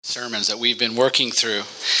sermons that we've been working through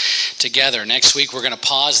together. Next week we're going to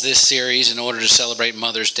pause this series in order to celebrate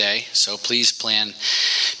Mother's Day, so please plan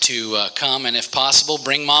to come, and if possible,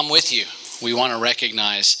 bring mom with you. We want to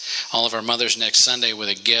recognize all of our mothers next Sunday with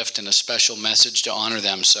a gift and a special message to honor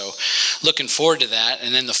them. So looking forward to that.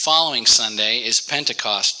 And then the following Sunday is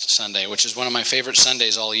Pentecost Sunday, which is one of my favorite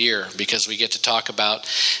Sundays all year because we get to talk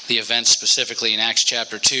about the events specifically in Acts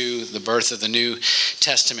chapter 2, the birth of the New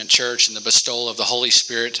Testament church and the bestowal of the Holy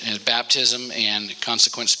Spirit and baptism and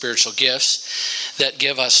consequent spiritual gifts that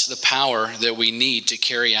give us the power that we need to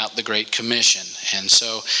carry out the Great Commission. And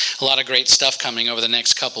so a lot of great stuff coming over the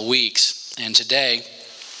next couple weeks. And today,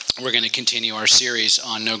 we're going to continue our series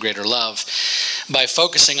on No Greater Love by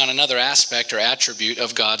focusing on another aspect or attribute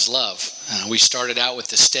of God's love. We started out with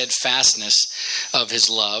the steadfastness of his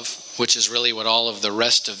love, which is really what all of the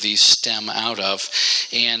rest of these stem out of.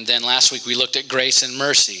 And then last week we looked at grace and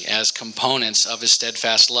mercy as components of his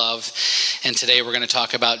steadfast love. And today we're going to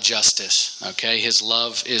talk about justice. Okay, his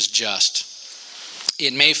love is just.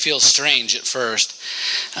 It may feel strange at first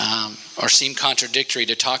or seem contradictory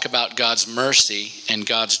to talk about God's mercy and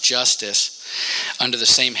God's justice under the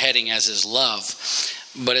same heading as his love.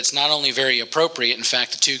 But it's not only very appropriate, in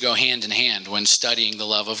fact, the two go hand in hand when studying the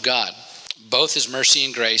love of God. Both his mercy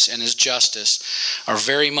and grace and his justice are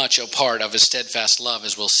very much a part of his steadfast love,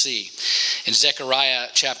 as we'll see. In Zechariah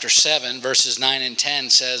chapter 7, verses 9 and 10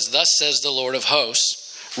 says, "Thus says the Lord of hosts,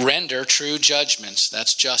 render true judgments,"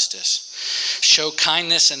 that's justice. "Show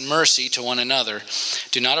kindness and mercy to one another.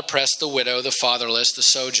 Do not oppress the widow, the fatherless, the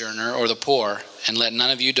sojourner, or the poor, and let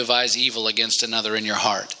none of you devise evil against another in your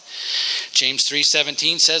heart." James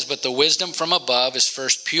 3:17 says, "But the wisdom from above is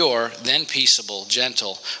first pure, then peaceable,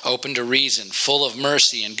 gentle, open to reason, full of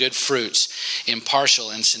mercy and good fruits,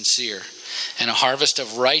 impartial and sincere. And a harvest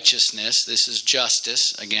of righteousness," this is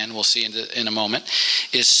justice, again we'll see in a moment,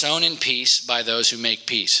 "is sown in peace by those who make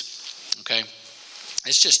peace." Okay?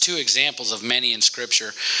 It's just two examples of many in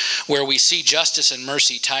Scripture where we see justice and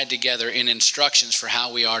mercy tied together in instructions for how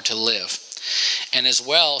we are to live. And as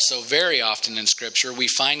well, so very often in Scripture, we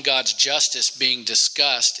find God's justice being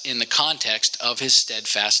discussed in the context of his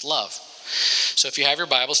steadfast love. So if you have your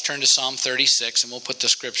Bibles, turn to Psalm 36, and we'll put the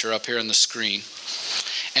Scripture up here on the screen.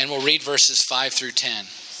 And we'll read verses 5 through 10.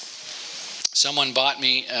 Someone bought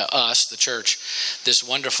me, the church, this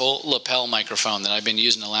wonderful lapel microphone that I've been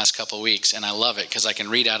using the last couple of weeks, and I love it because I can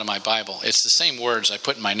read out of my Bible. It's the same words I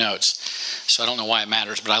put in my notes, so I don't know why it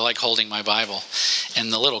matters, but I like holding my Bible.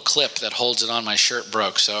 And the little clip that holds it on my shirt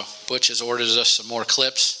broke, so Butch has ordered us some more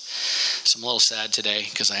clips. So I'm a little sad today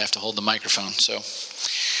because I have to hold the microphone, so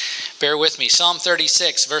bear with me. Psalm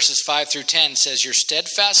 36, verses 5 through 10 says, "Your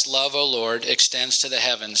steadfast love, O Lord, extends to the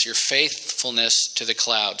heavens, your faithfulness to the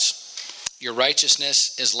clouds. Your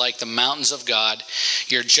righteousness is like the mountains of God.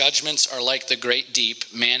 Your judgments are like the great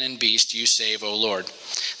deep. Man and beast you save, O Lord."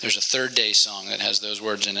 There's a Third Day song that has those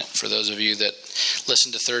words in it for those of you that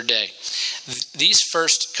listen to Third Day. These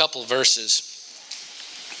first couple verses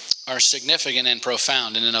are significant and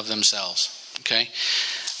profound in and of themselves. Okay?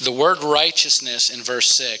 The word righteousness in verse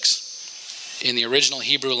 6 in the original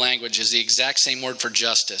Hebrew language is the exact same word for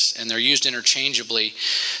justice, and they're used interchangeably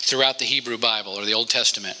throughout the Hebrew Bible or the Old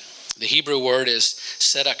Testament. The Hebrew word is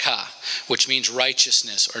tzedakah, which means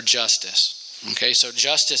righteousness or justice. Okay, so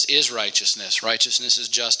justice is righteousness. Righteousness is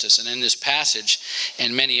justice. And in this passage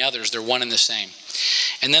and many others, they're one and the same.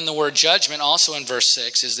 And then the word judgment, also in verse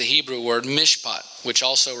 6, is the Hebrew word mishpat, which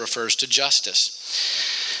also refers to justice.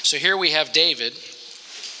 So here we have David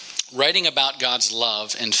writing about God's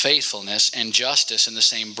love and faithfulness and justice in the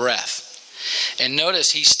same breath. And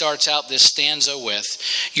notice he starts out this stanza with,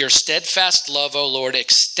 "Your steadfast love, O Lord,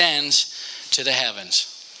 extends to the heavens."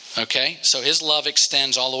 Okay? So his love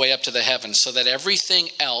extends all the way up to the heavens so that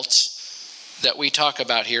everything else that we talk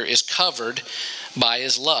about here is covered by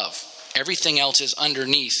his love. Everything else is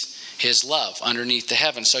underneath his love, underneath the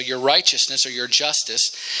heavens. So your righteousness or your justice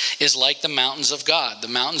is like the mountains of God. The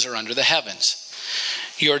mountains are under the heavens.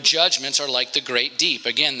 Your judgments are like the great deep.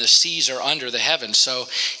 Again, the seas are under the heavens. So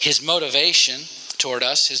his motivation toward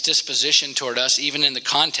us, his disposition toward us, even in the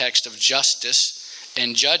context of justice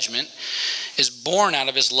and judgment, is born out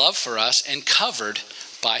of his love for us and covered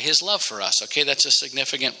by his love for us. Okay, that's a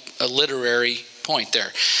significant literary point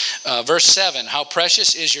there. Verse 7, "How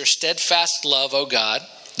precious is your steadfast love, O God.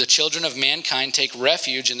 The children of mankind take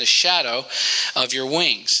refuge in the shadow of your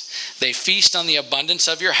wings. They feast on the abundance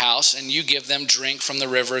of your house, and you give them drink from the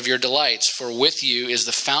river of your delights. For with you is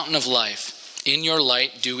the fountain of life. In your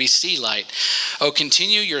light do we see light. Oh,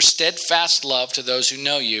 continue your steadfast love to those who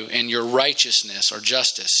know you, and your righteousness or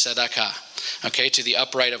justice, tzedakah, okay, to the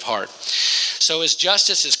upright of heart. So his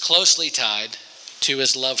justice is closely tied to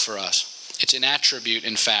his love for us. It's an attribute,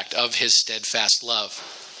 in fact, of his steadfast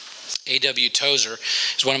love. A.W. Tozer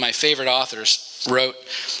is one of my favorite authors, wrote,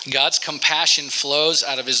 God's compassion flows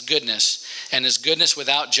out of his goodness, and his goodness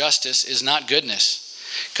without justice is not goodness.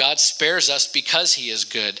 God spares us because he is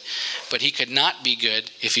good, but he could not be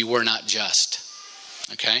good if he were not just.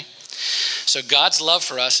 Okay? So God's love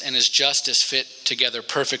for us and his justice fit together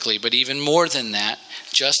perfectly. But even more than that,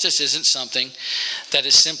 justice isn't something that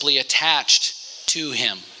is simply attached to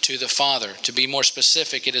him, to the Father. To be more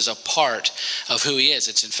specific, it is a part of who he is.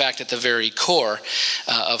 It's in fact at the very core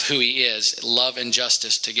of who he is, love and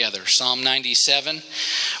justice together. Psalm 97,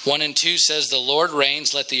 1 and 2 says, the Lord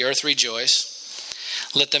reigns, let the earth rejoice.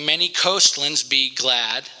 Let the many coastlands be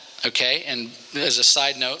glad. Okay, and as a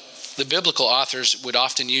side note, the biblical authors would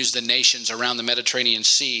often use the nations around the Mediterranean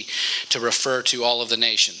Sea to refer to all of the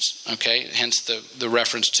nations. Okay, hence the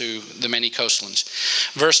reference to the many coastlands.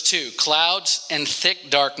 Verse 2, clouds and thick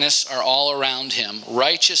darkness are all around him.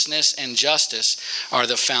 Righteousness and justice are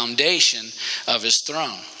the foundation of his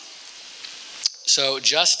throne. So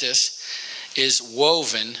justice is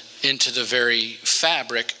woven into the very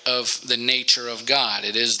fabric of the nature of God.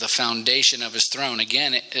 It is the foundation of his throne.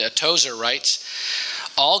 Again, Tozer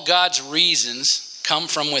writes, all God's reasons come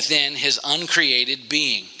from within his uncreated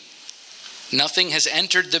being. Nothing has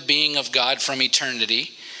entered the being of God from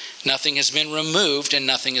eternity. Nothing has been removed and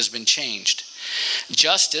nothing has been changed.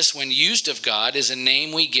 Justice, when used of God, is a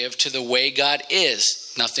name we give to the way God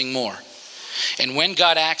is, nothing more. And when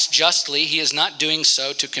God acts justly, he is not doing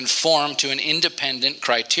so to conform to an independent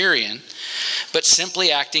criterion, but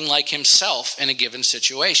simply acting like himself in a given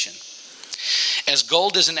situation. As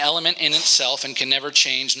gold is an element in itself and can never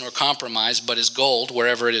change nor compromise, but is gold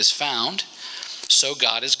wherever it is found, so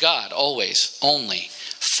God is God, always, only,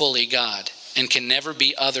 fully God, and can never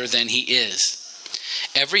be other than he is.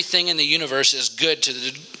 Everything in the universe is good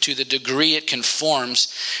to the degree it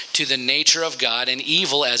conforms to the nature of God, and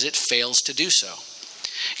evil as it fails to do so.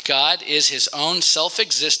 God is his own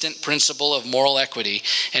self-existent principle of moral equity,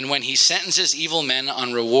 and when he sentences evil men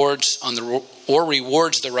rewards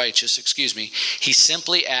the righteous, he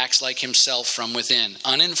simply acts like himself from within,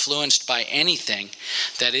 uninfluenced by anything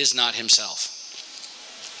that is not himself.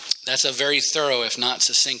 That's a very thorough, if not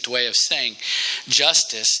succinct, way of saying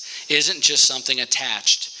justice isn't just something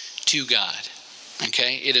attached to God.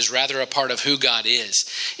 Okay? It is rather a part of who God is.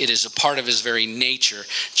 It is a part of his very nature,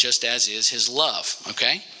 just as is his love.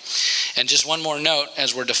 Okay? And just one more note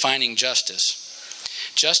as we're defining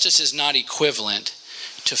justice. Justice is not equivalent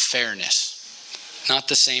to fairness. Not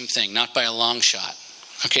the same thing, not by a long shot.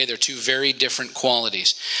 Okay, they're two very different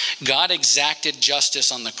qualities. God exacted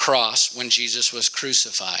justice on the cross when Jesus was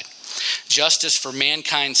crucified. Justice for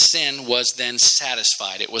mankind's sin was then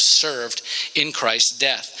satisfied. It was served in Christ's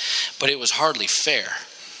death, but it was hardly fair.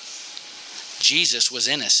 Jesus was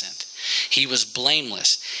innocent. He was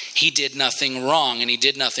blameless. He did nothing wrong, and he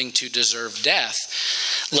did nothing to deserve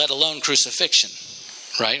death, let alone crucifixion,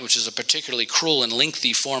 right? Which is a particularly cruel and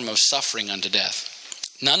lengthy form of suffering unto death.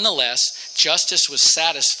 Nonetheless, justice was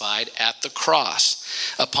satisfied at the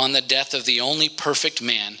cross upon the death of the only perfect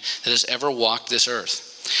man that has ever walked this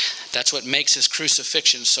earth. That's what makes his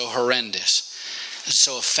crucifixion so horrendous,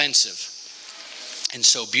 so offensive, and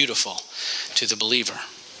so beautiful to the believer.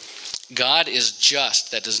 God is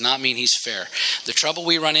just. That does not mean he's fair. The trouble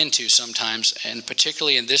we run into sometimes, and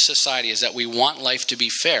particularly in this society, is that we want life to be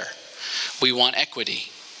fair. We want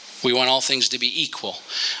equity. We want all things to be equal.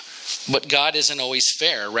 But God isn't always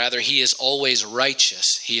fair. Rather, he is always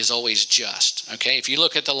righteous. He is always just. Okay? If you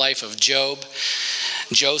look at the life of Job,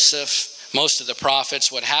 Joseph, most of the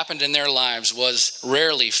prophets, what happened in their lives was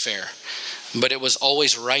rarely fair. But it was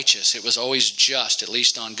always righteous. It was always just, at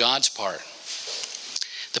least on God's part.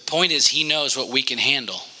 The point is, he knows what we can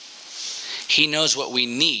handle. He knows what we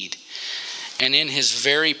need. And in his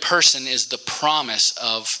very person is the promise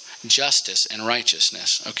of justice and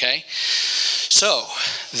righteousness. Okay? So,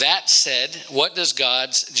 that said, what does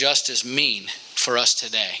God's justice mean for us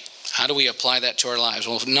today? How do we apply that to our lives?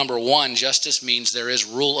 Well, number one, justice means there is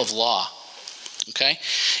rule of law. Okay?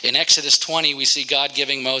 In Exodus 20, we see God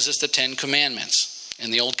giving Moses the 10 Commandments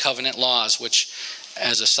and the Old Covenant laws, which,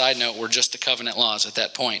 as a side note, were just the covenant laws at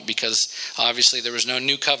that point, because obviously there was no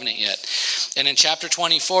new covenant yet. And in chapter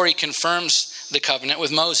 24, he confirms the covenant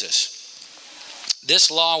with Moses.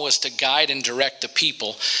 This law was to guide and direct the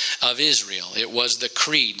people of Israel. It was the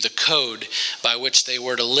creed, the code by which they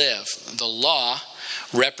were to live. The law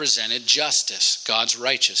represented justice, God's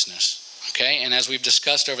righteousness. Okay, and as we've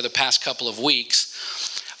discussed over the past couple of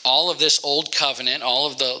weeks, all of this old covenant, all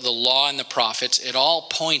of the law and the prophets, it all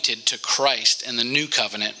pointed to Christ and the new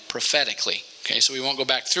covenant prophetically. Okay, so we won't go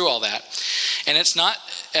back through all that. And it's not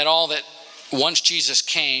at all that once Jesus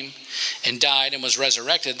came and died and was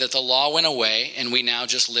resurrected, that the law went away and we now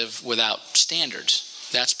just live without standards.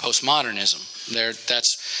 That's postmodernism.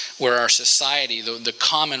 That's where our society, the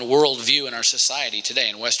common worldview in our society today,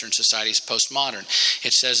 in Western society, is postmodern.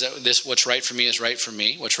 It says that what's right for me is right for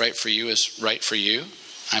me. What's right for you is right for you.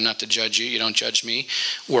 I'm not to judge you. You don't judge me.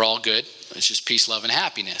 We're all good. It's just peace, love, and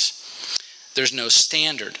happiness. There's no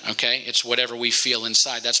standard, okay? It's whatever we feel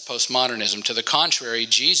inside. That's postmodernism. To the contrary,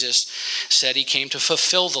 Jesus said he came to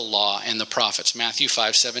fulfill the law and the prophets, Matthew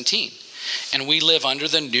 5:17. And we live under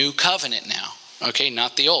the new covenant now, okay?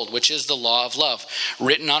 Not the old, which is the law of love,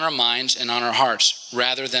 written on our minds and on our hearts,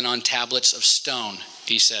 rather than on tablets of stone,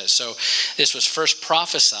 he says. So this was first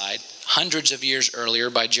prophesied hundreds of years earlier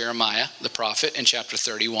by Jeremiah, the prophet, in chapter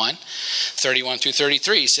 31 through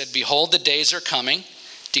 33. He said, "Behold, the days are coming,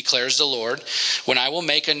 declares the Lord, when I will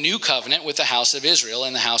make a new covenant with the house of Israel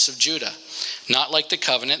and the house of Judah, not like the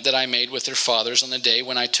covenant that I made with their fathers on the day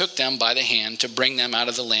when I took them by the hand to bring them out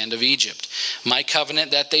of the land of Egypt, my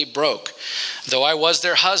covenant that they broke, though I was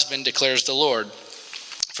their husband, declares the Lord.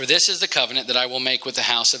 For this is the covenant that I will make with the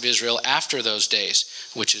house of Israel after those days,"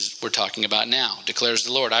 which is we're talking about now, declares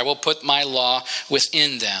the Lord. "I will put my law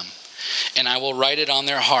within them, and I will write it on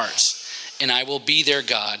their hearts, and I will be their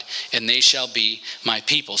God, and they shall be my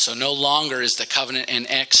people." So no longer is the covenant an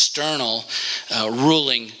external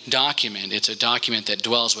ruling document. It's a document that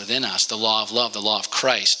dwells within us, the law of love, the law of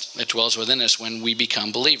Christ that dwells within us when we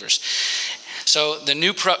become believers. So the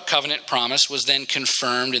new covenant promise was then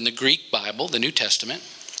confirmed in the Greek Bible, the New Testament,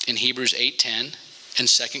 in Hebrews 8:10 and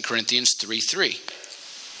 2 Corinthians 3:3.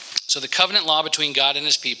 So the covenant law between God and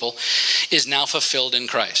his people is now fulfilled in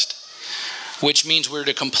Christ, which means we're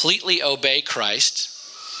to completely obey Christ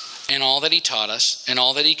and all that he taught us and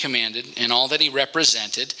all that he commanded and all that he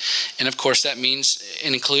represented. And of course that means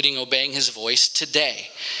including obeying his voice today,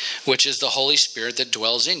 which is the Holy Spirit that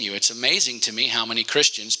dwells in you. It's amazing to me how many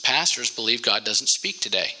Christians, pastors, believe God doesn't speak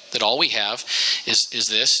today, that all we have is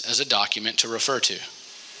this as a document to refer to.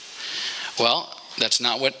 Well, that's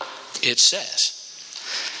not what it says.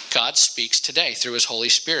 God speaks today through his Holy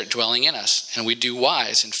Spirit dwelling in us, and we do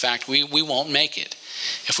wise. In fact, we won't make it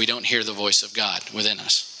if we don't hear the voice of God within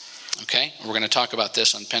us. Okay? We're going to talk about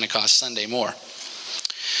this on Pentecost Sunday more.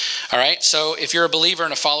 All right, so if you're a believer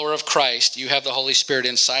and a follower of Christ, you have the Holy Spirit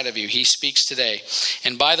inside of you. He speaks today.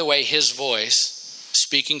 And by the way, his voice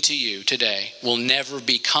speaking to you today will never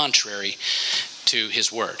be contrary to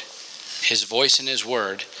his word. His voice and his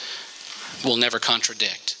word will never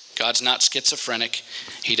contradict. God's not schizophrenic.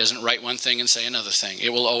 He doesn't write one thing and say another thing. It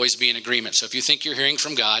will always be in agreement. So if you think you're hearing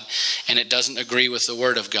from God and it doesn't agree with the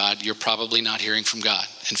word of God, you're probably not hearing from God.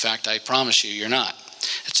 In fact, I promise you, you're not.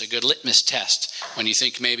 It's a good litmus test when you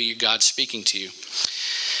think maybe God's speaking to you.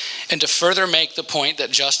 And to further make the point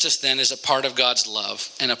that justice then is a part of God's love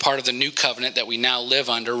and a part of the new covenant that we now live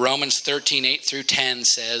under, Romans 13:8 through 10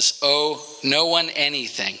 says, "Owe no one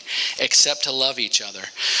anything except to love each other.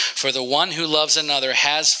 For the one who loves another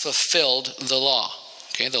has fulfilled the law."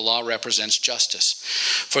 Okay, the law represents justice.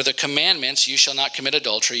 "For the commandments, you shall not commit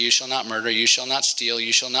adultery, you shall not murder, you shall not steal,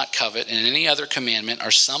 you shall not covet, and any other commandment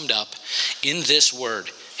are summed up in this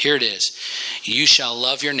word." Here it is. "You shall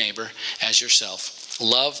love your neighbor as yourself.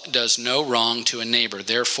 Love does no wrong to a neighbor.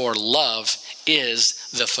 Therefore, love is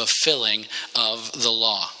the fulfilling of the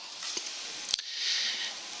law."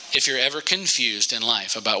 If you're ever confused in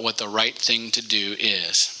life about what the right thing to do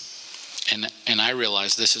is, and I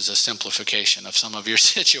realize this is a simplification of some of your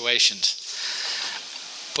situations,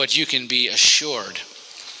 but you can be assured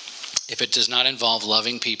if it does not involve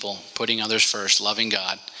loving people, putting others first, loving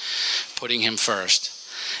God, putting him first,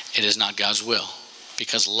 it is not God's will.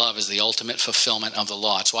 Because love is the ultimate fulfillment of the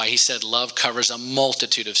law. It's why he said love covers a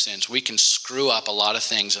multitude of sins. We can screw up a lot of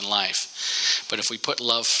things in life. But if we put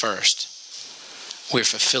love first, we're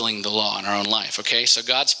fulfilling the law in our own life. Okay? So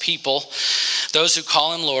God's people, those who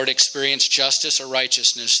call him Lord, experience justice or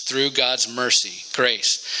righteousness through God's mercy,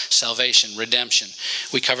 grace, salvation, redemption.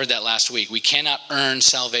 We covered that last week. We cannot earn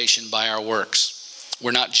salvation by our works. We're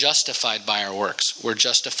not justified by our works. We're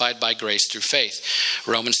justified by grace through faith.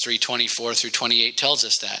 Romans 3:24 through 28 tells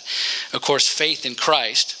us that. Of course, faith in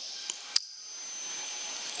Christ,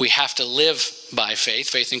 we have to live by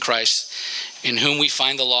faith in Christ, in whom we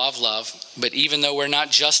find the law of love. But even though we're not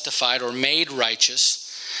justified or made righteous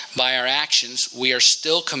by our actions, we are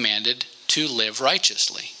still commanded to live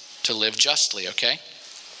righteously, to live justly, okay?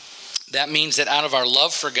 That means that out of our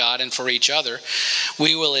love for God and for each other,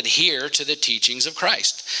 we will adhere to the teachings of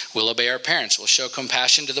Christ. We'll obey our parents. We'll show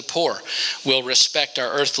compassion to the poor. We'll respect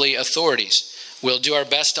our earthly authorities. We'll do our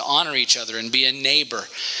best to honor each other and be a neighbor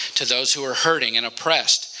to those who are hurting and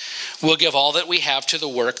oppressed. We'll give all that we have to the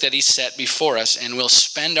work that He set before us, and we'll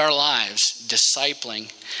spend our lives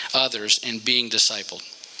discipling others and being discipled.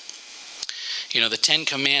 You know, the 10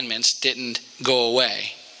 Commandments didn't go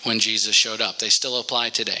away when Jesus showed up. They still apply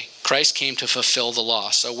today. Christ came to fulfill the law.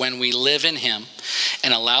 So when we live in Him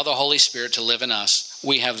and allow the Holy Spirit to live in us,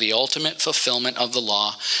 we have the ultimate fulfillment of the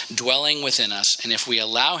law dwelling within us. And if we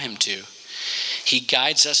allow Him to, He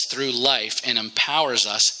guides us through life and empowers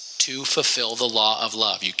us to fulfill the law of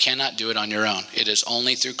love. You cannot do it on your own. It is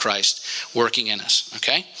only through Christ working in us,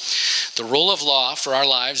 okay? The rule of law for our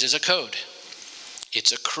lives is a code.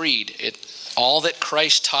 It's a creed. All that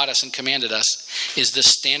Christ taught us and commanded us is the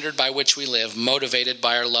standard by which we live, motivated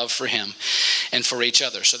by our love for Him and for each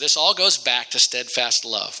other. So this all goes back to steadfast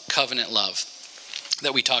love, covenant love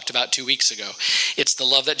that we talked about 2 weeks ago. It's the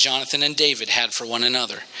love that Jonathan and David had for one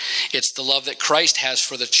another. It's the love that Christ has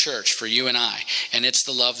for the church, for you and I. And it's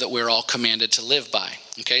the love that we're all commanded to live by.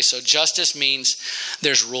 Okay, so justice means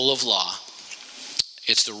there's rule of law.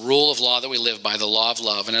 It's the rule of law that we live by, the law of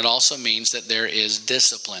love. And it also means that there is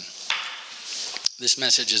discipline. This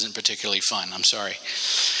message isn't particularly fun, I'm sorry.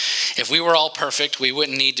 If we were all perfect, we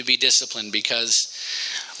wouldn't need to be disciplined because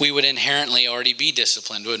we would inherently already be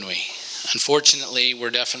disciplined, wouldn't we? Unfortunately,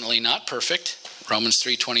 we're definitely not perfect. Romans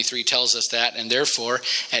 3:23 tells us that, and therefore,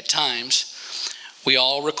 at times, we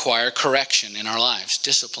all require correction in our lives,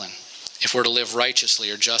 discipline, if we're to live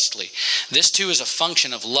righteously or justly. This too is a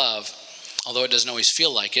function of love, although it doesn't always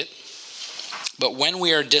feel like it. But when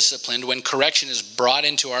we are disciplined, when correction is brought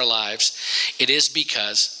into our lives, it is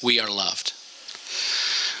because we are loved.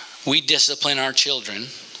 We discipline our children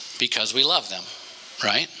because we love them,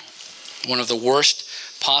 right? One of the worst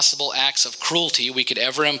possible acts of cruelty we could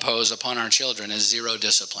ever impose upon our children is zero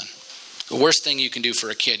discipline. The worst thing you can do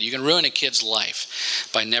for a kid. You can ruin a kid's life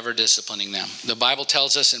by never disciplining them. The Bible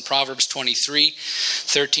tells us in Proverbs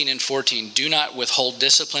 23:13 and 14, do not withhold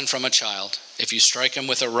discipline from a child. If you strike him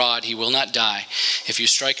with a rod, he will not die. If you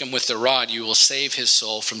strike him with the rod, you will save his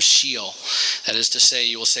soul from Sheol. That is to say,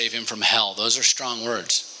 you will save him from hell. Those are strong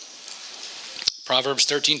words. Proverbs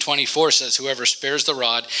 13:24 says, whoever spares the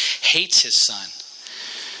rod hates his son,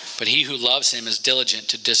 but he who loves him is diligent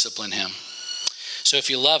to discipline him. So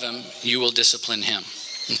if you love him, you will discipline him.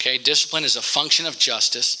 Okay, discipline is a function of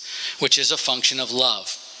justice, which is a function of love.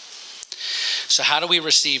 So how do we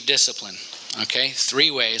receive discipline? Okay,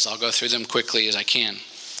 3 ways. I'll go through them quickly as I can.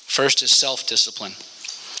 First is self-discipline.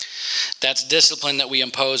 That's discipline that we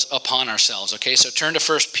impose upon ourselves. Okay, so turn to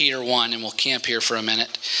 1 Peter 1 and we'll camp here for a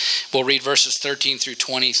minute. We'll read verses 13 through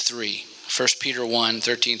 23. 1 Peter 1,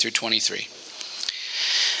 13 through 23.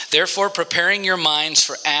 Therefore, preparing your minds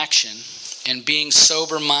for action and being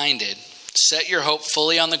sober-minded, set your hope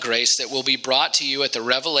fully on the grace that will be brought to you at the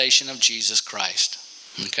revelation of Jesus Christ.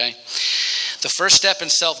 Okay? The first step in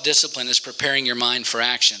self-discipline is preparing your mind for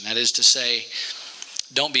action. That is to say,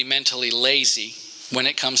 don't be mentally lazy when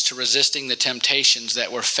it comes to resisting the temptations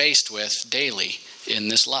that we're faced with daily in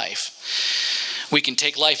this life. We can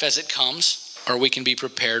take life as it comes, or we can be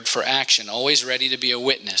prepared for action, always ready to be a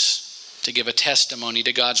witness, to give a testimony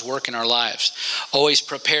to God's work in our lives, always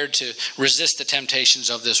prepared to resist the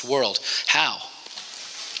temptations of this world. How?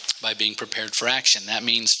 By being prepared for action. That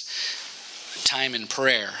means time in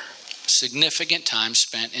prayer, significant time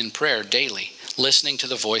spent in prayer daily, listening to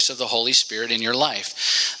the voice of the Holy Spirit in your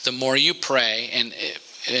life. The more you pray,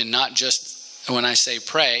 and not just when I say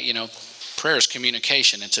pray, prayer is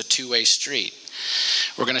communication. It's a two-way street.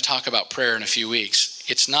 We're going to talk about prayer in a few weeks.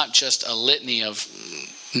 It's not just a litany of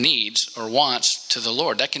needs or wants to the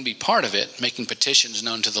Lord. That can be part of it, making petitions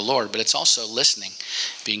known to the Lord, but it's also listening,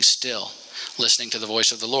 being still, listening to the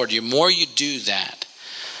voice of the Lord. The more you do that,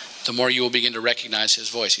 the more you will begin to recognize his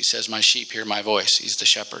voice. He says, my sheep hear my voice. He's the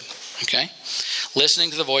shepherd. Okay?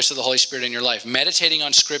 Listening to the voice of the Holy Spirit in your life. Meditating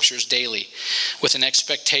on scriptures daily with an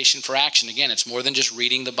expectation for action. Again, it's more than just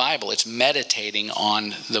reading the Bible. It's meditating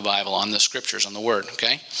on the Bible, on the scriptures, on the word.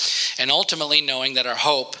 Okay? And ultimately knowing that our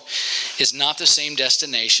hope is not the same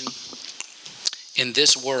destination in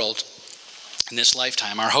this world, in this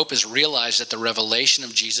lifetime. Our hope is realized at the revelation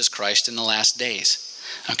of Jesus Christ in the last days.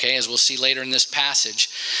 Okay, as we'll see later in this passage,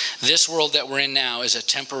 this world that we're in now is a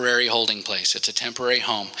temporary holding place. It's a temporary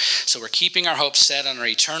home. So we're keeping our hope set on our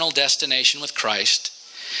eternal destination with Christ.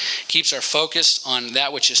 Keeps our focus on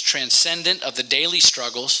that which is transcendent of the daily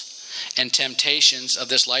struggles and temptations of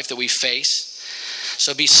this life that we face.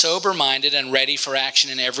 So be sober-minded and ready for action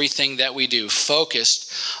in everything that we do,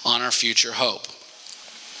 focused on our future hope.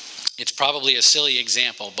 It's probably a silly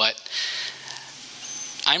example, but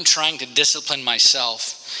I'm trying to discipline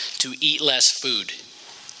myself to eat less food.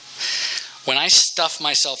 When I stuff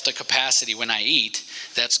myself to capacity when I eat,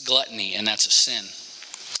 that's gluttony and that's a sin.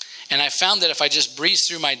 And I found that if I just breeze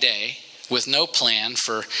through my day with no plan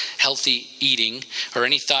for healthy eating or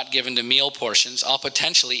any thought given to meal portions, I'll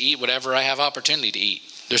potentially eat whatever I have opportunity to eat.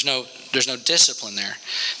 There's no discipline there.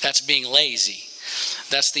 That's being lazy.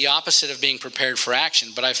 That's the opposite of being prepared for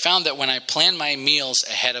action. But I found that when I plan my meals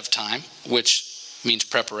ahead of time, which means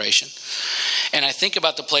preparation, and I think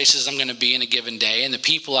about the places I'm going to be in a given day and the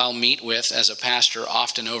people I'll meet with as a pastor,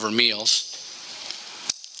 often over meals,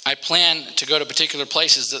 I plan to go to particular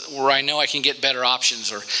places where I know I can get better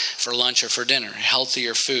options, or for lunch or for dinner,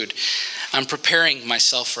 healthier food. I'm preparing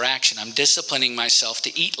myself for action. I'm disciplining myself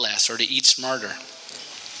to eat less or to eat smarter.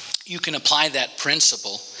 You can apply that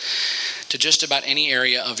principle to just about any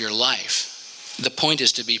area of your life. The point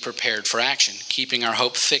is to be prepared for action, keeping our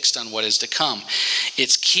hope fixed on what is to come.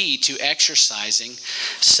 It's key to exercising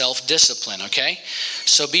self-discipline, okay?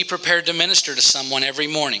 So be prepared to minister to someone every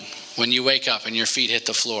morning when you wake up and your feet hit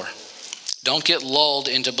the floor. Don't get lulled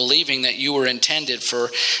into believing that you were intended for,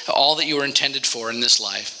 all that you were intended for in this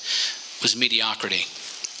life was mediocrity.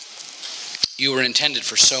 You were intended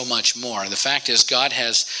for so much more. The fact is, God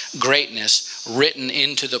has greatness written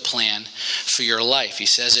into the plan for your life. He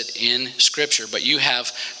says it in Scripture, but you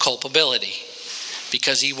have culpability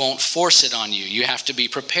because He won't force it on you. You have to be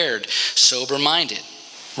prepared, sober-minded,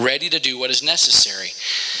 ready to do what is necessary.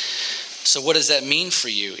 So what does that mean for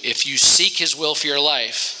you? If you seek His will for your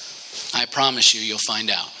life, I promise you'll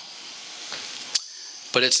find out.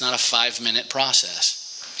 But it's not a 5-minute process.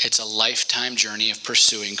 It's a lifetime journey of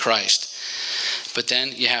pursuing Christ. But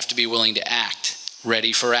then you have to be willing to act,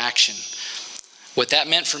 ready for action. What that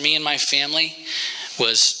meant for me and my family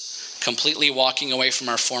was completely walking away from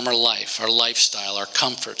our former life, our lifestyle, our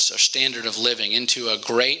comforts, our standard of living into a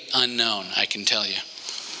great unknown, I can tell you.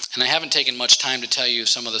 And I haven't taken much time to tell you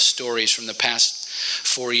some of the stories from the past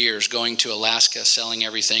 4 years, going to Alaska, selling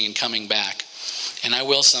everything and coming back. And I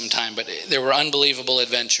will sometime, but there were unbelievable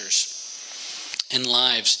adventures and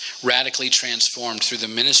lives radically transformed through the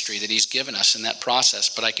ministry that He's given us in that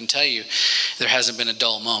process. But I can tell you, there hasn't been a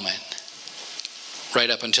dull moment right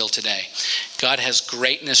up until today. God has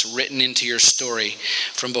greatness written into your story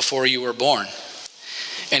from before you were born.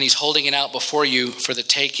 And He's holding it out before you for the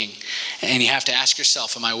taking. And you have to ask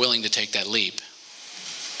yourself, am I willing to take that leap?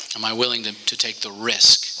 Am I willing to take the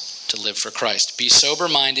risk to live for Christ? Be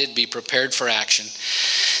sober-minded, be prepared for action,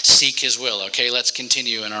 seek His will. Okay, let's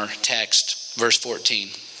continue in our text. Verse 14.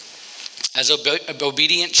 As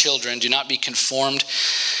obedient children, do not be conformed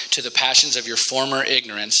to the passions of your former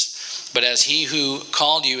ignorance, but as He who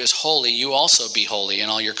called you is holy, you also be holy in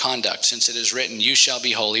all your conduct, since it is written, you shall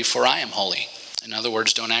be holy, for I am holy. In other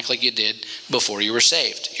words, don't act like you did before you were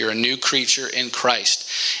saved. You're a new creature in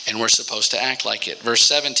Christ, and we're supposed to act like it. Verse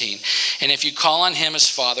 17, and if you call on Him as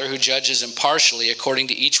Father, who judges impartially according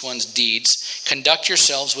to each one's deeds, conduct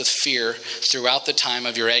yourselves with fear throughout the time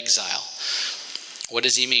of your exile. What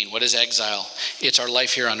does He mean? What is exile? It's our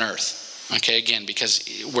life here on earth. Okay, again, because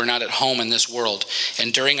we're not at home in this world.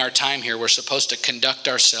 And during our time here, we're supposed to conduct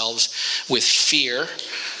ourselves with fear,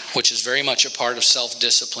 which is very much a part of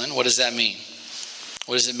self-discipline. What does that mean?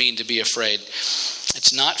 What does it mean to be afraid?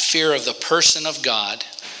 It's not fear of the person of God.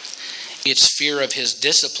 It's fear of His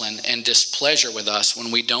discipline and displeasure with us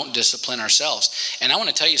when we don't discipline ourselves. And I want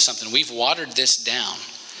to tell you something. We've watered this down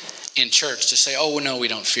in church to say, oh, no, we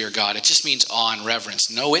don't fear God. It just means awe and reverence.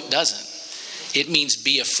 No, it doesn't. It means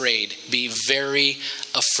be afraid. Be very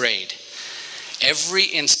afraid. Every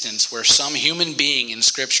instance where some human being in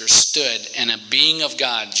Scripture stood and a being of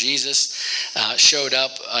God, Jesus, showed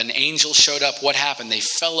up, an angel showed up, what happened? They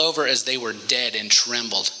fell over as they were dead and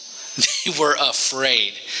trembled. They were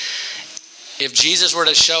afraid. If Jesus were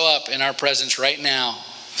to show up in our presence right now,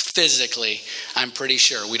 physically, I'm pretty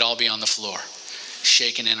sure we'd all be on the floor,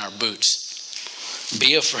 shaking in our boots.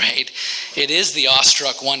 Be afraid. It is the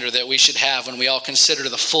awestruck wonder that we should have when we all consider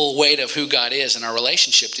the full weight of who God is and our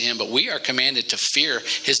relationship to Him, but we are commanded to fear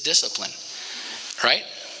His discipline, right?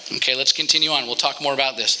 Okay, let's continue on. We'll talk more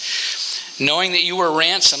about this. Knowing that you were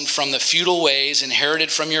ransomed from the futile ways inherited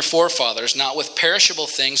from your forefathers, not with perishable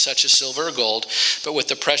things such as silver or gold, but with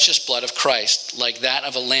the precious blood of Christ, like that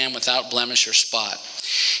of a lamb without blemish or spot.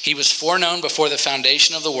 He was foreknown before the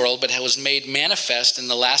foundation of the world, but was made manifest in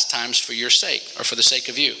the last times for your sake, or for the sake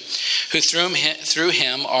of you, who through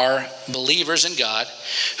him are believers in God,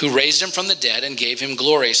 who raised him from the dead and gave him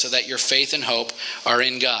glory, so that your faith and hope are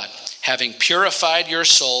in God, having purified your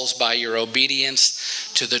souls by your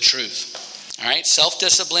obedience to the truth. All right,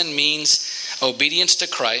 self-discipline means obedience to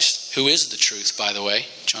Christ, who is the truth, by the way,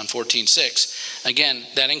 John 14:6. Again,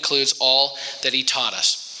 that includes all that he taught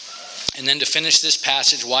us. And then to finish this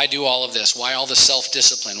passage, why do all of this? Why all the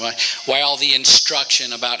self-discipline? Why all the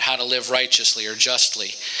instruction about how to live righteously or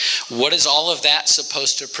justly? What is all of that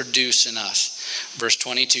supposed to produce in us? Verse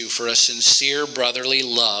 22, for a sincere brotherly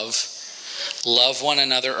love, love one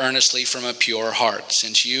another earnestly from a pure heart,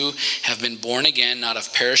 since you have been born again, not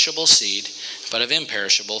of perishable seed, but of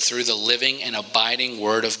imperishable, through the living and abiding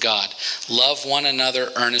word of God. Love one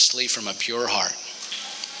another earnestly from a pure heart.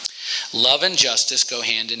 Love and justice go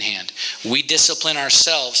hand in hand. We discipline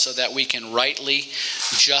ourselves so that we can rightly,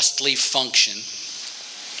 justly function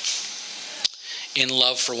in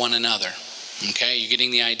love for one another. Okay, you're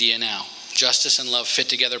getting the idea now. Justice and love fit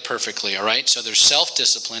together perfectly, all right? So there's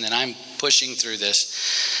self-discipline, and I'm pushing through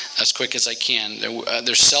this as quick as I can.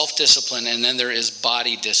 There's self-discipline, and then there is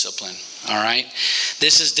body discipline, all right?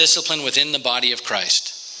 This is discipline within the body of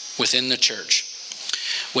Christ, within the church.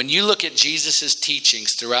 When you look at Jesus'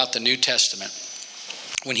 teachings throughout the New Testament,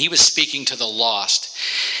 when he was speaking to the lost,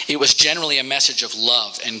 it was generally a message of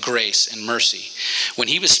love and grace and mercy. When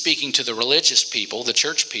he was speaking to the religious people, the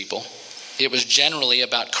church people, it was generally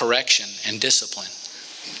about correction and discipline.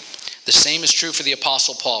 The same is true for the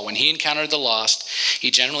Apostle Paul. When he encountered the lost,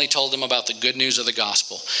 he generally told them about the good news of the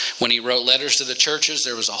gospel. When he wrote letters to the churches,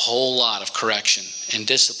 there was a whole lot of correction and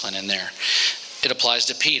discipline in there. It applies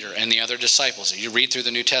to Peter and the other disciples. You read through the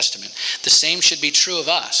New Testament. The same should be true of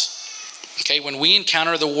us. Okay, when we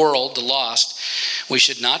encounter the world, the lost, we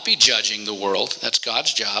should not be judging the world. That's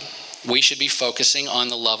God's job. We should be focusing on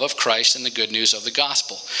the love of Christ and the good news of the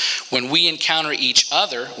gospel. When we encounter each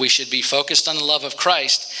other, we should be focused on the love of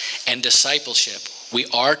Christ and discipleship. We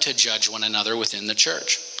are to judge one another within the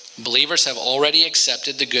church. Believers have already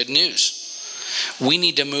accepted the good news. We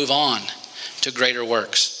need to move on to greater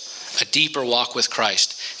works. A deeper walk with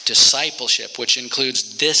Christ, discipleship, which includes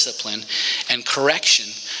discipline and correction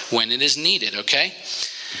when it is needed, okay?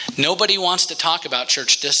 Nobody wants to talk about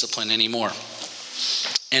church discipline anymore.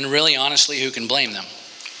 And really, honestly, who can blame them?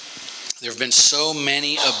 There have been so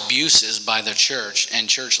many abuses by the church and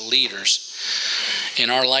church leaders in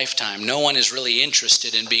our lifetime. No one is really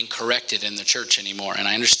interested in being corrected in the church anymore, and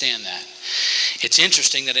I understand that. It's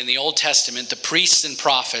interesting that in the Old Testament, the priests and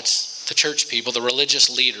prophets, the church people, the religious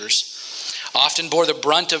leaders, often bore the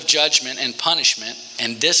brunt of judgment and punishment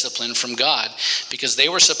and discipline from God because they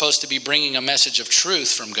were supposed to be bringing a message of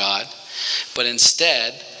truth from God, but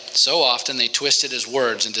instead, so often they twisted his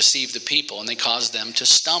words and deceived the people, and they caused them to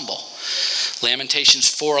stumble.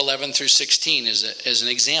 Lamentations 4:11 through 16 is an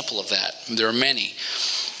example of that. There are many.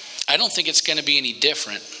 I don't think it's going to be any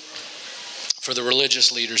different for the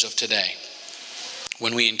religious leaders of today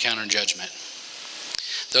when we encounter judgment.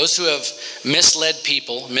 Those who have misled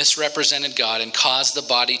people, misrepresented God, and caused the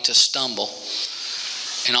body to stumble.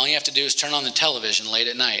 And all you have to do is turn on the television late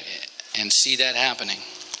at night and see that happening.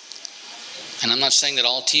 And I'm not saying that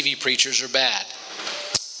all TV preachers are bad,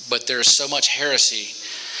 but there's so much heresy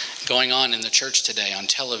going on in the church today on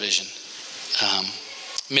television,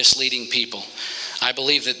 misleading people. I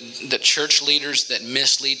believe that church leaders that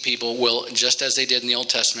mislead people will, just as they did in the Old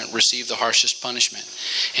Testament, receive the harshest punishment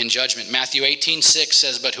and judgment. Matthew 18:6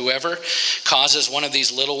 says, but whoever causes one of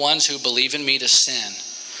these little ones who believe in me to sin,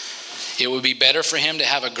 it would be better for him to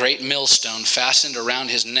have a great millstone fastened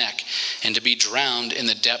around his neck and to be drowned in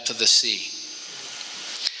the depth of the sea.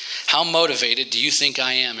 How motivated do you think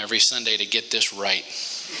I am every Sunday to get this right?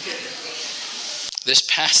 This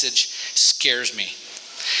passage scares me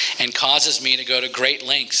and causes me to go to great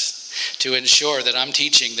lengths to ensure that I'm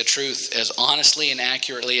teaching the truth as honestly and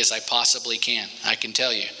accurately as I possibly can. I can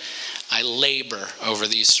tell you, I labor over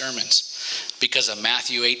these sermons because of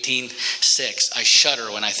Matthew 18:6. I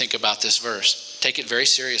shudder when I think about this verse. Take it very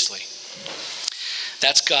seriously.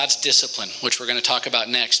 That's God's discipline, which we're going to talk about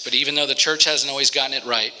next. But even though the church hasn't always gotten it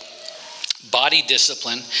right, body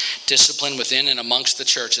discipline within and amongst the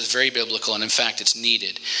church is very biblical, and in fact it's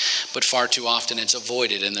needed. But far too often it's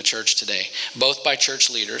avoided in the church today, both by church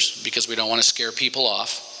leaders because we don't want to scare people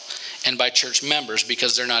off, and by church members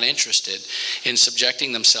because they're not interested in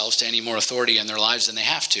subjecting themselves to any more authority in their lives than they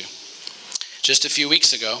have to. Just a few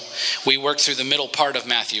weeks ago, we worked through the middle part of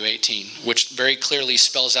Matthew 18, which very clearly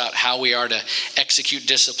spells out how we are to execute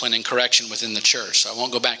discipline and correction within the church. So I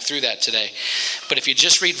won't go back through that today. But if you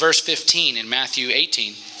just read verse 15 in Matthew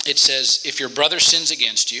 18, it says, if your brother sins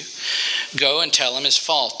against you, go and tell him his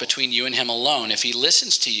fault between you and him alone. If he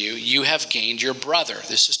listens to you, you have gained your brother.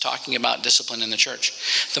 This is talking about discipline in the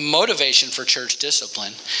church. The motivation for church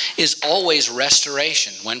discipline is always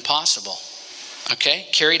restoration when possible. Okay?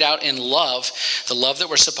 Carried out in love, the love that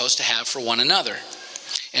we're supposed to have for one another.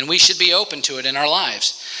 And we should be open to it in our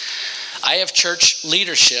lives. I have church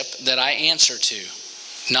leadership that I answer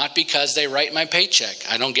to, not because they write my paycheck.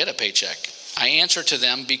 I don't get a paycheck. I answer to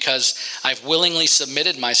them because I've willingly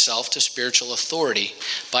submitted myself to spiritual authority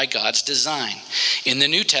by God's design. In the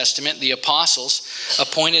New Testament, the apostles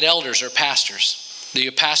appointed elders or pastors. The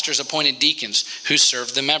pastors appointed deacons who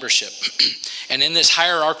served the membership. And in this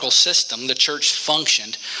hierarchical system, the church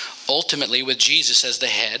functioned ultimately with Jesus as the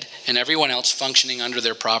head and everyone else functioning under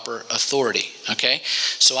their proper authority. Okay?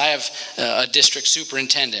 So I have a district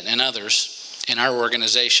superintendent and others in our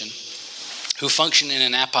organization who function in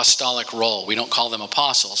an apostolic role. We don't call them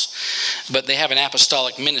apostles, but they have an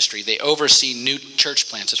apostolic ministry. They oversee new church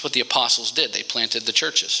plants. That's what the apostles did. They planted the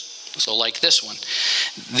churches. So like this one,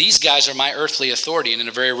 these guys are my earthly authority, and in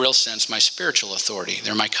a very real sense, my spiritual authority.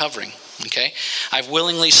 They're my covering, okay? I've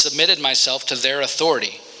willingly submitted myself to their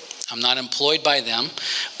authority. I'm not employed by them,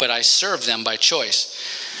 but I serve them by choice.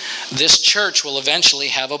 This church will eventually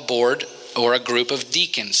have a board or a group of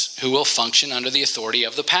deacons who will function under the authority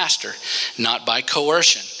of the pastor, not by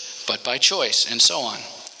coercion, but by choice, and so on.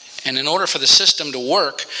 And in order for the system to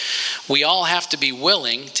work, we all have to be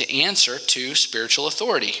willing to answer to spiritual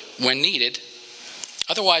authority when needed.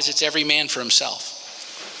 Otherwise, it's every man for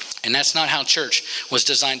himself. And that's not how church was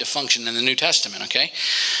designed to function in the New Testament, okay?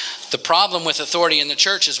 The problem with authority in the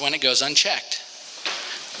church is when it goes unchecked.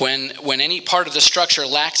 When any part of the structure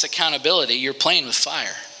lacks accountability, you're playing with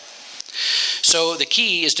fire. So the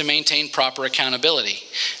key is to maintain proper accountability.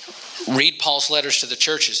 Read Paul's letters to the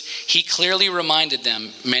churches. He clearly reminded them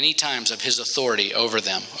many times of his authority over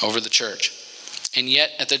them, over the church. And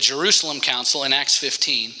yet at the Jerusalem Council in Acts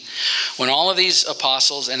 15, when all of these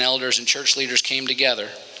apostles and elders and church leaders came together,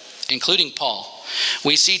 including Paul,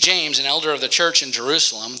 we see James, an elder of the church in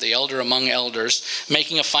Jerusalem, the elder among elders,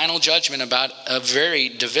 making a final judgment about a very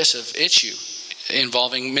divisive issue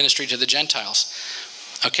involving ministry to the Gentiles.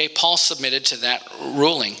 Okay, Paul submitted to that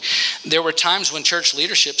ruling. There were times when church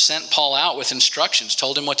leadership sent Paul out with instructions,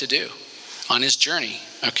 told him what to do on his journey.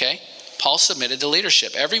 Okay, Paul submitted to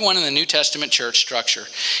leadership. Everyone in the New Testament church structure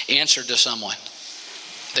answered to someone.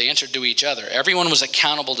 They answered to each other. Everyone was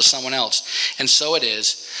accountable to someone else. And so it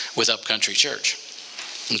is with Upcountry Church.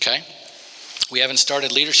 Okay? We haven't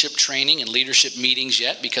started leadership training and leadership meetings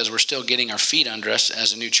yet because we're still getting our feet under us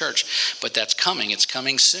as a new church. But that's coming. It's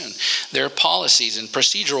coming soon. There are policies and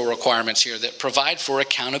procedural requirements here that provide for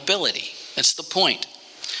accountability. That's the point.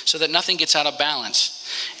 So that nothing gets out of balance.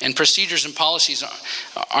 And procedures and policies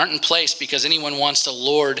aren't in place because anyone wants to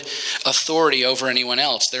lord authority over anyone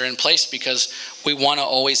else. They're in place because we want to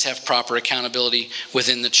always have proper accountability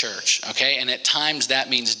within the church. Okay? And at times that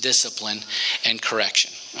means discipline and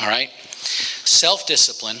correction. All right?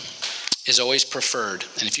 Self-discipline is always preferred.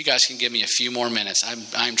 And if you guys can give me a few more minutes,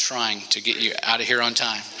 I'm trying to get you out of here on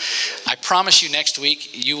time. I promise you next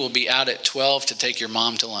week you will be out at 12 to take your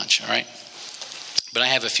mom to lunch, all right? But I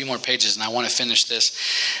have a few more pages and I want to finish this.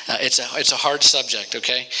 It's a hard subject,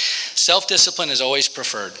 okay? Self-discipline is always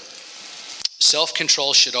preferred.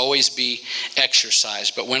 Self-control should always be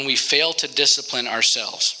exercised. But when we fail to discipline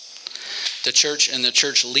ourselves, the church and the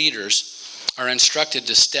church leaders are instructed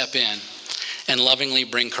to step in and lovingly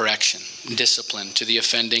bring correction, discipline to the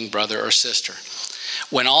offending brother or sister.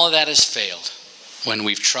 When all of that has failed, when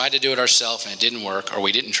we've tried to do it ourselves and it didn't work, or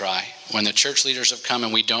we didn't try, when the church leaders have come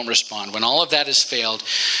and we don't respond, when all of that has failed,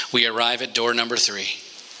 we arrive at door number 3,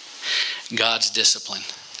 God's discipline.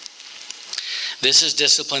 This is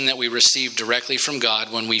discipline that we receive directly from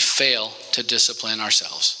God when we fail to discipline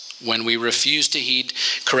ourselves. When we refuse to heed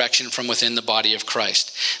correction from within the body of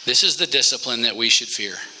Christ. This is the discipline that we should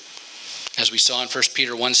fear. As we saw in 1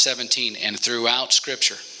 Peter 1:17 and throughout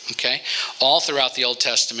Scripture. Okay? All throughout the Old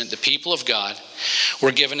Testament, the people of God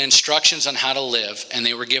were given instructions on how to live, and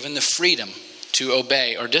they were given the freedom to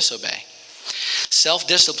obey or disobey.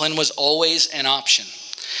 Self-discipline was always an option.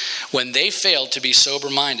 When they failed to be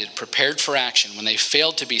sober-minded, prepared for action, when they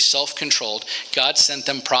failed to be self-controlled, God sent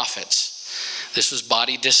them prophets. This was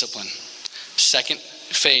body discipline. Second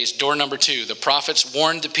phase, door number 2, the prophets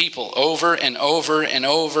warned the people over and over and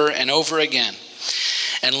over and over again.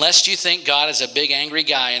 And lest you think God is a big angry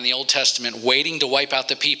guy in the Old Testament waiting to wipe out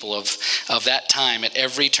the people of that time at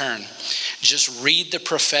every turn, just read the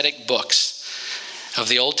prophetic books of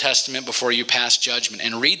the Old Testament before you pass judgment,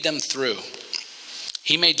 and read them through.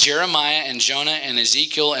 He made Jeremiah and Jonah and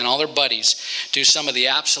Ezekiel and all their buddies do some of the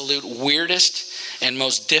absolute weirdest and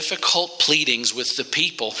most difficult pleadings with the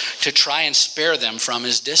people to try and spare them from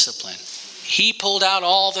his discipline. He pulled out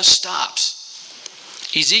all the stops.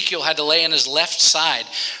 Ezekiel had to lay on his left side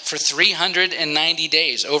for 390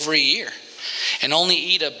 days, over a year, and only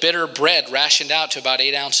eat a bitter bread rationed out to about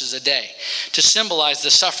 8 ounces a day to symbolize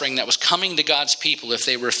the suffering that was coming to God's people if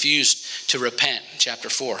they refused to repent, chapter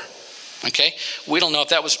 4. Okay? We don't know if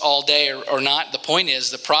that was all day or not. The point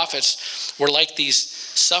is, the prophets were like these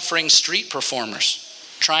suffering street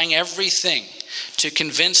performers, trying everything to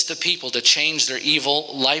convince the people to change their evil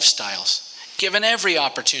lifestyles, given every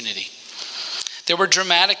opportunity. There were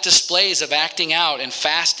dramatic displays of acting out and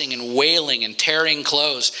fasting and wailing and tearing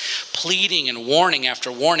clothes, pleading and warning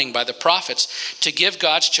after warning by the prophets to give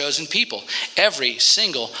God's chosen people every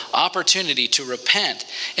single opportunity to repent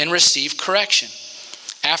and receive correction.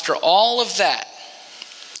 After all of that,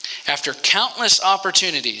 after countless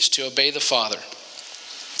opportunities to obey the Father,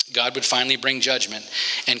 God would finally bring judgment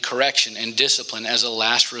and correction and discipline as a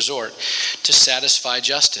last resort to satisfy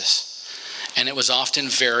justice. And it was often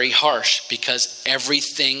very harsh because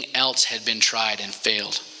everything else had been tried and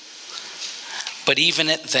failed. But even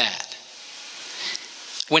at that,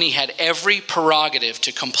 when he had every prerogative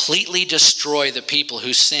to completely destroy the people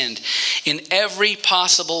who sinned in every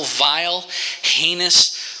possible vile,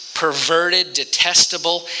 heinous, perverted,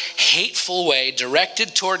 detestable, hateful way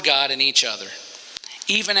directed toward God and each other,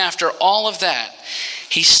 even after all of that,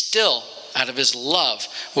 he still, out of his love,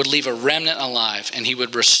 would leave a remnant alive, and he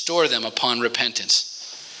would restore them upon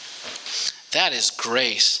repentance. That is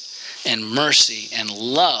grace and mercy and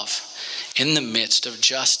love in the midst of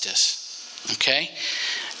justice. Okay?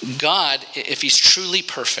 God, if he's truly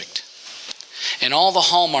perfect, and all the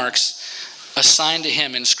hallmarks assigned to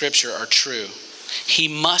him in Scripture are true, he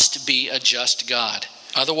must be a just God.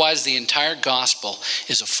 Otherwise, the entire gospel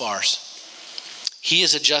is a farce. He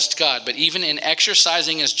is a just God, but even in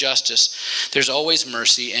exercising his justice, there's always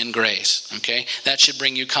mercy and grace, okay? That should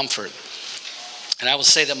bring you comfort. And I will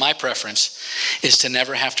say that my preference is to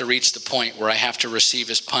never have to reach the point where I have to receive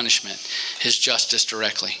his punishment, his justice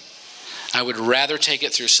directly. I would rather take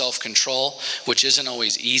it through self-control, which isn't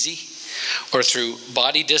always easy, or through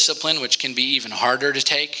body discipline, which can be even harder to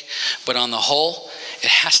take. But on the whole, it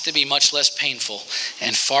has to be much less painful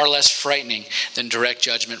and far less frightening than direct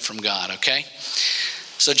judgment from God, okay?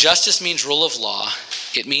 So justice means rule of law.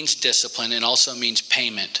 It means discipline. It also means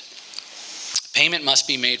payment. Payment must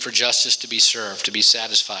be made for justice to be served, to be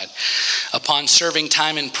satisfied. Upon serving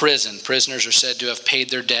time in prison, prisoners are said to have paid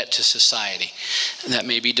their debt to society. That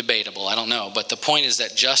may be debatable, I don't know. But the point is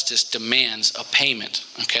that justice demands a payment,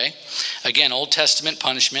 okay? Again, Old Testament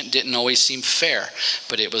punishment didn't always seem fair,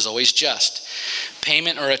 but it was always just.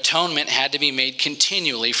 Payment or atonement had to be made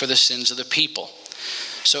continually for the sins of the people.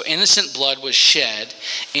 So innocent blood was shed,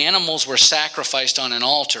 animals were sacrificed on an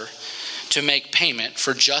altar to make payment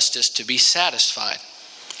for justice to be satisfied.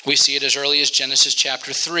 We see it as early as Genesis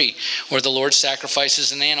chapter 3, where the Lord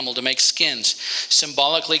sacrifices an animal to make skins,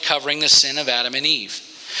 symbolically covering the sin of Adam and Eve.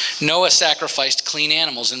 Noah sacrificed clean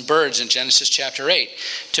animals and birds in Genesis chapter 8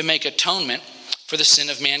 to make atonement for the sin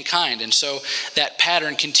of mankind. And so that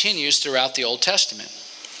pattern continues throughout the Old Testament.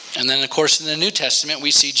 And then, of course, in the New Testament,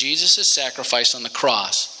 we see Jesus' sacrifice on the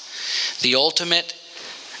cross, the ultimate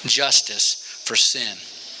justice for sin.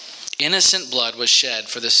 Innocent blood was shed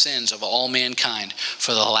for the sins of all mankind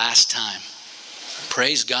for the last time.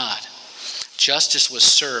 Praise God. Justice was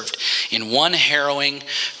served in one harrowing,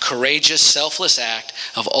 courageous, selfless act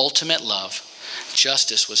of ultimate love.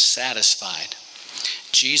 Justice was satisfied.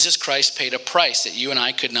 Jesus Christ paid a price that you and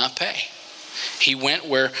I could not pay. He went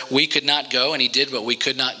where we could not go, and he did what we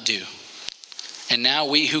could not do. And now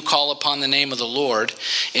we who call upon the name of the Lord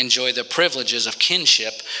enjoy the privileges of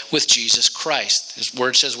kinship with Jesus Christ. His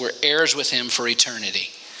word says we're heirs with him for eternity.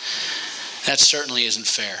 That certainly isn't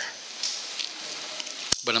fair.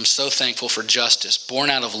 But I'm so thankful for justice, born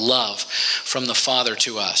out of love from the Father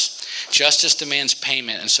to us. Justice demands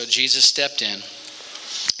payment, and so Jesus stepped in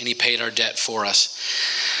and he paid our debt for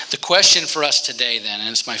us. The question for us today then, and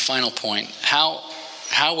it's my final point, how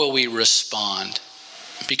will we respond?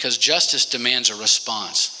 Because justice demands a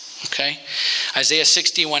response, okay? Isaiah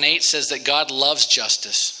 61:8 says that God loves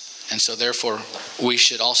justice, and so therefore we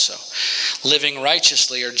should also. Living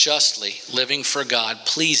righteously or justly, living for God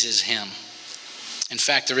pleases him. In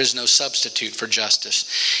fact, there is no substitute for justice.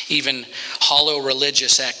 Even hollow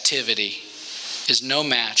religious activity is no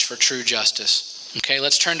match for true justice. Okay,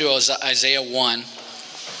 let's turn to Isaiah 1,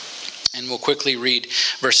 and we'll quickly read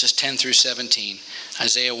verses 10 through 17.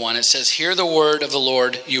 Isaiah 1, it says, "Hear the word of the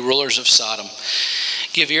Lord, you rulers of Sodom.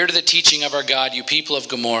 Give ear to the teaching of our God, you people of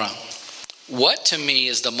Gomorrah. What to me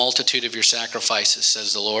is the multitude of your sacrifices,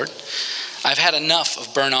 says the Lord? I've had enough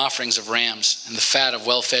of burnt offerings of rams and the fat of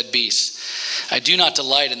well-fed beasts. I do not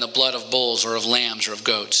delight in the blood of bulls or of lambs or of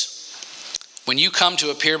goats. When you come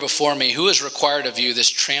to appear before me, who has required of you this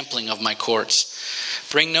trampling of my courts?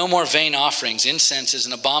 Bring no more vain offerings. Incense is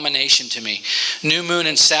an abomination to me. New moon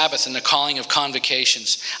and Sabbath and the calling of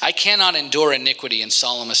convocations. I cannot endure iniquity in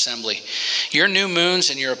solemn assembly. Your new moons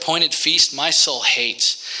and your appointed feast my soul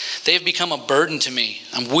hates. They have become a burden to me.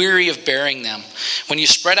 I'm weary of bearing them. When you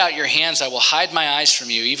spread out your hands, I will hide my eyes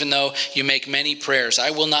from you. Even though you make many prayers,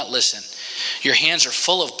 I will not listen. Your hands are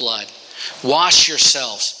full of blood. Wash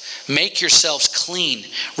yourselves. Make yourselves clean.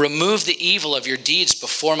 Remove the evil of your deeds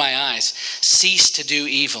before my eyes. Cease to do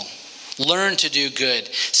evil. Learn to do good.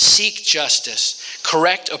 Seek justice.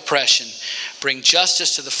 Correct oppression. Bring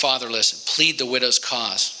justice to the fatherless. Plead the widow's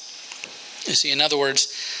cause." You see, in other words,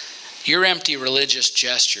 your empty religious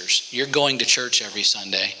gestures, you're going to church every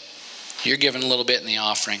Sunday. You're giving a little bit in the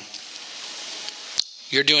offering.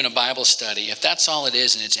 You're doing a Bible study. If that's all it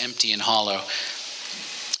is and it's empty and hollow,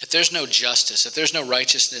 if there's no justice, if there's no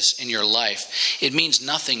righteousness in your life, it means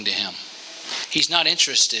nothing to him. He's not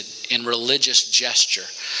interested in religious gesture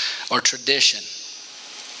or tradition.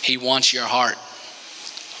 He wants your heart.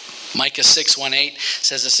 Micah 6:1-8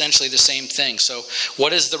 says essentially the same thing. So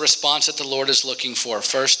what is the response that the Lord is looking for?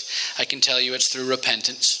 First, I can tell you it's through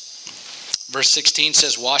repentance. Verse 16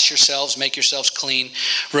 says, "Wash yourselves, make yourselves clean,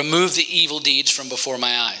 remove the evil deeds from before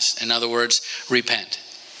my eyes." In other words, repent.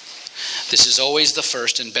 This is always the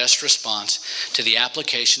first and best response to the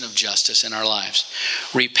application of justice in our lives.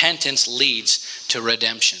 Repentance leads to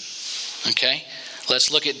redemption. Okay? Let's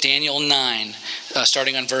look at Daniel 9,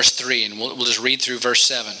 starting on verse 3, and we'll just read through verse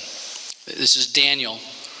 7. This is Daniel,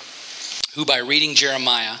 who by reading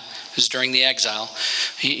Jeremiah, who's during the exile,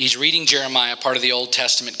 he's reading Jeremiah, part of the Old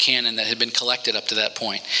Testament canon that had been collected up to that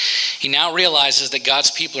point. He now realizes that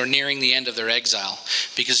God's people are nearing the end of their exile,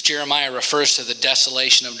 because Jeremiah refers to the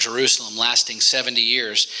desolation of Jerusalem lasting 70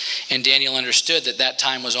 years, and Daniel understood that that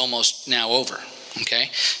time was almost now over.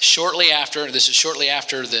 Okay, shortly after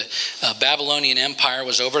the Babylonian Empire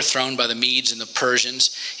was overthrown by the Medes and the Persians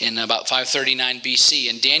in about 539 BC,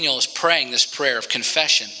 and Daniel is praying this prayer of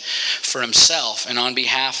confession for himself and on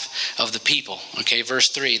behalf of the people. Okay, verse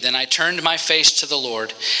 3, "Then I turned my face to the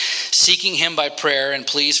Lord, seeking him by prayer and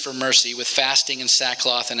pleas for mercy with fasting and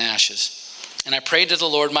sackcloth and ashes. And I prayed to the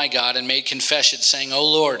Lord my God and made confession, saying, O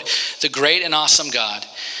Lord, the great and awesome God,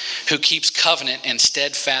 who keeps covenant and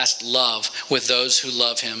steadfast love with those who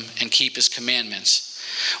love him and keep his commandments.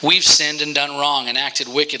 We've sinned and done wrong and acted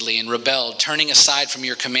wickedly and rebelled, turning aside from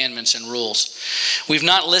your commandments and rules. We've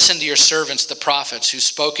not listened to your servants, the prophets, who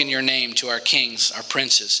spoke in your name to our kings, our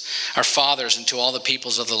princes, our fathers, and to all the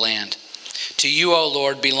peoples of the land. To you, O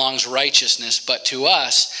Lord, belongs righteousness, but to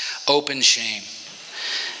us open shame.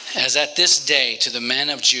 As at this day to the men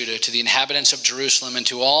of Judah, to the inhabitants of Jerusalem, and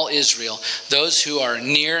to all Israel, those who are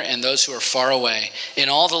near and those who are far away, in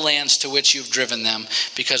all the lands to which you've driven them,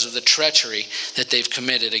 because of the treachery that they've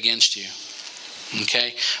committed against you."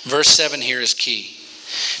 Okay? Verse 7 here is key.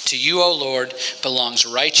 To you, O Lord, belongs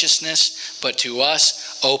righteousness, but to us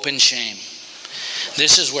open shame.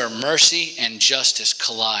 This is where mercy and justice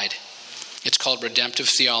collide. It's called redemptive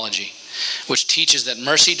theology, which teaches that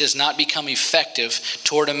mercy does not become effective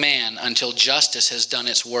toward a man until justice has done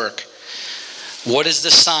its work. What is the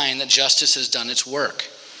sign that justice has done its work?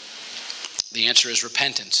 The answer is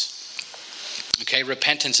repentance. Okay,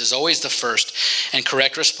 repentance is always the first and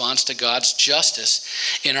correct response to God's justice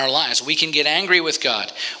in our lives. We can get angry with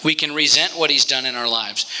God. We can resent what he's done in our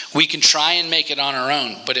lives. We can try and make it on our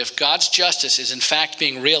own. But if God's justice is in fact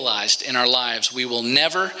being realized in our lives, we will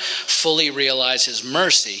never fully realize his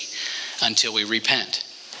mercy until we repent.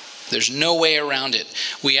 There's no way around it.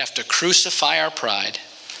 We have to crucify our pride,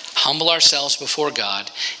 humble ourselves before God,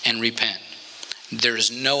 and repent. There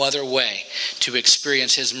is no other way to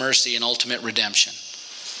experience his mercy and ultimate redemption.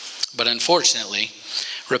 But unfortunately,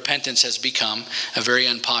 repentance has become a very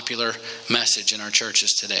unpopular message in our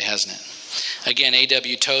churches today, hasn't it? Again,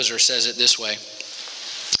 A.W. Tozer says it this way: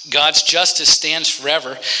 God's justice stands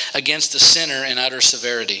forever against the sinner in utter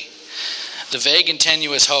severity. The vague and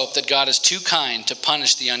tenuous hope that God is too kind to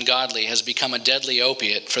punish the ungodly has become a deadly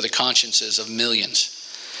opiate for the consciences of millions.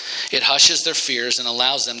 It hushes their fears and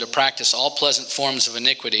allows them to practice all pleasant forms of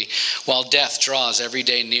iniquity, while death draws every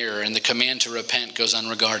day nearer and the command to repent goes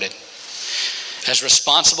unregarded. As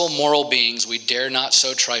responsible moral beings, we dare not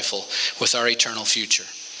so trifle with our eternal future.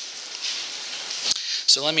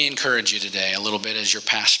 So let me encourage you today a little bit as your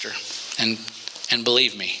pastor. And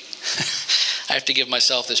believe me, I have to give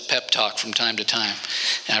myself this pep talk from time to time.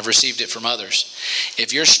 And I've received it from others.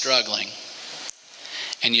 If you're struggling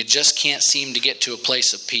and you just can't seem to get to a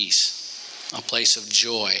place of peace, a place of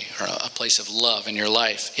joy, or a place of love in your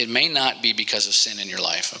life, it may not be because of sin in your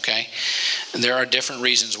life, okay? There are different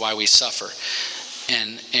reasons why we suffer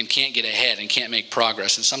and can't get ahead and can't make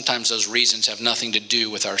progress. And sometimes those reasons have nothing to do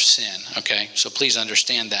with our sin, okay? So please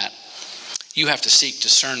understand that. You have to seek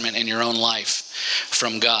discernment in your own life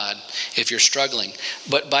from God if you're struggling.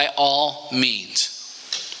 But by all means,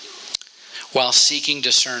 while seeking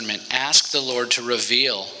discernment, ask the Lord to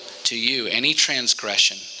reveal to you any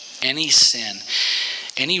transgression, any sin,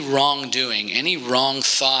 any wrongdoing, any wrong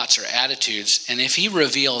thoughts or attitudes. And if he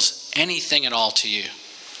reveals anything at all to you,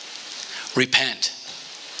 repent.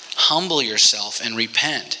 Humble yourself and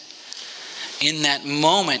repent. In that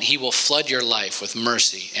moment, he will flood your life with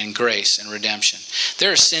mercy and grace and redemption.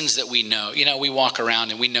 There are sins that we know. You know, we walk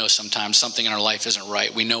around and we know sometimes something in our life isn't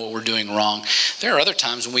right. We know what we're doing wrong. There are other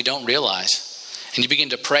times when we don't realize. And you begin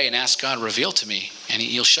to pray and ask God, reveal to me. And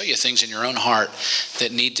he'll show you things in your own heart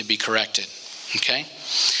that need to be corrected. Okay?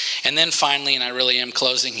 And then finally, and I really am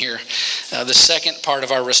closing here, the second part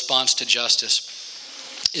of our response to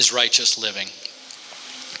justice is righteous living.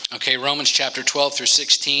 Okay, Romans chapter 12 through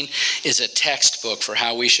 16 is a textbook for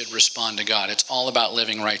how we should respond to God. It's all about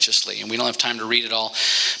living righteously. And we don't have time to read it all,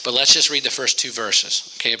 but let's just read the first two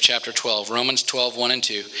verses, okay, of chapter 12. Romans 12, 1 and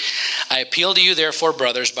 2. I appeal to you, therefore,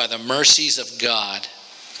 brothers, by the mercies of God,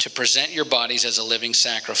 to present your bodies as a living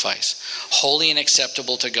sacrifice, holy and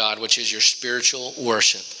acceptable to God, which is your spiritual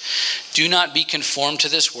worship. Do not be conformed to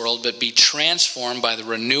this world, but be transformed by the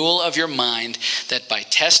renewal of your mind, that by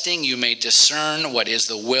testing you may discern what is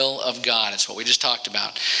the will of God. It's what we just talked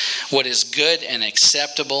about. What is good and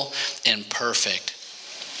acceptable and perfect.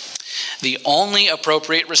 The only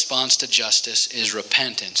appropriate response to justice is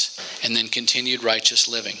repentance and then continued righteous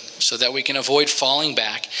living, so that we can avoid falling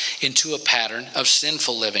back into a pattern of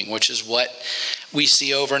sinful living, which is what we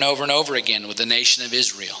see over and over and over again with the nation of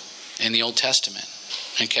Israel in the Old Testament.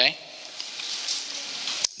 Okay?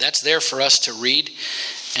 That's there for us to read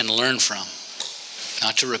and learn from,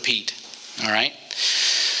 not to repeat. All right?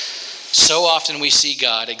 So often we see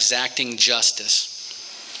God exacting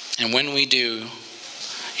justice, and when we do,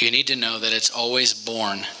 you need to know that it's always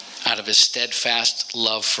born out of his steadfast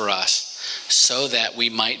love for us, so that we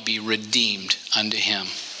might be redeemed unto him.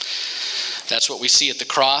 That's what we see at the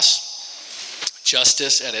cross.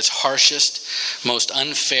 Justice at its harshest, most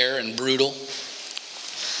unfair and brutal.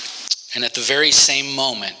 And at the very same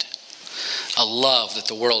moment, a love that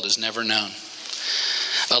the world has never known.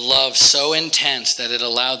 A love so intense that it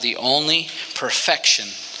allowed the only perfection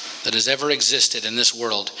that has ever existed in this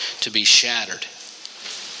world to be shattered,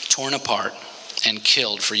 torn apart, and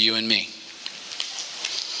killed for you and me.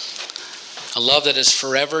 A love that has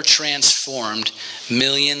forever transformed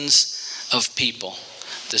millions of people.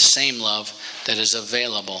 The same love that is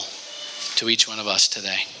available to each one of us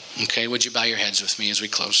today. Okay, would you bow your heads with me as we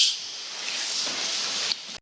close?